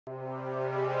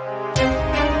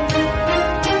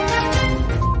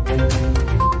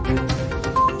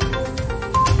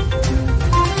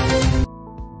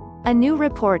A new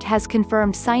report has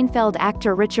confirmed Seinfeld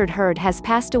actor Richard Hurd has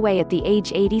passed away at the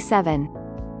age 87.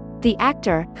 The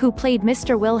actor, who played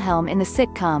Mr. Wilhelm in the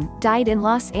sitcom, died in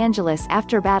Los Angeles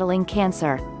after battling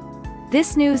cancer.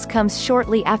 This news comes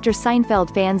shortly after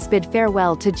Seinfeld fans bid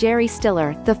farewell to Jerry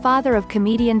Stiller, the father of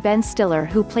comedian Ben Stiller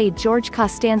who played George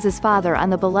Costanza's father on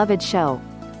the beloved show.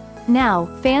 Now,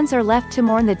 fans are left to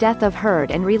mourn the death of Hurd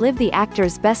and relive the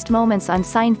actor's best moments on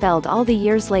Seinfeld all the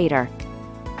years later.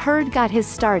 Hurd got his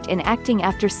start in acting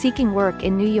after seeking work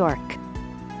in New York.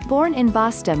 Born in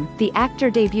Boston, the actor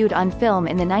debuted on film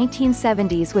in the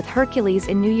 1970s with Hercules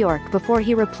in New York before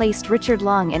he replaced Richard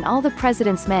Long in All the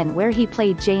President's Men where he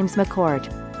played James McCord.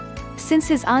 Since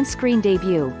his on-screen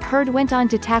debut, Hurd went on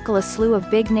to tackle a slew of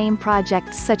big-name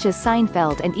projects such as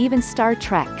Seinfeld and even Star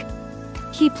Trek.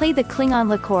 He played the Klingon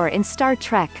L'Kor in Star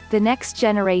Trek: The Next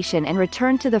Generation and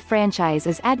returned to the franchise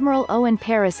as Admiral Owen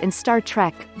Paris in Star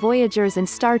Trek: Voyagers and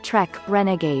Star Trek: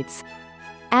 Renegades.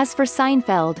 As for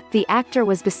Seinfeld, the actor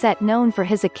was known for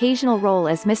his occasional role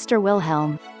as Mr.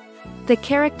 Wilhelm. The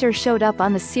character showed up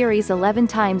on the series 11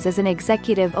 times as an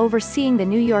executive overseeing the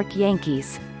New York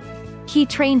Yankees. He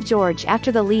trained George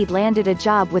after the lead landed a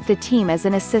job with the team as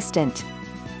an assistant.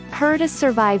 Hurd is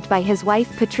survived by his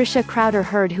wife Patricia Crowder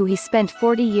Hurd, who he spent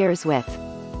 40 years with.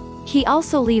 He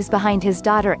also leaves behind his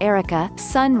daughter Erica,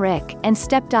 son Rick, and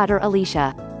stepdaughter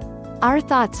Alicia. Our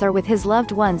thoughts are with his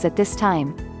loved ones at this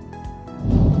time.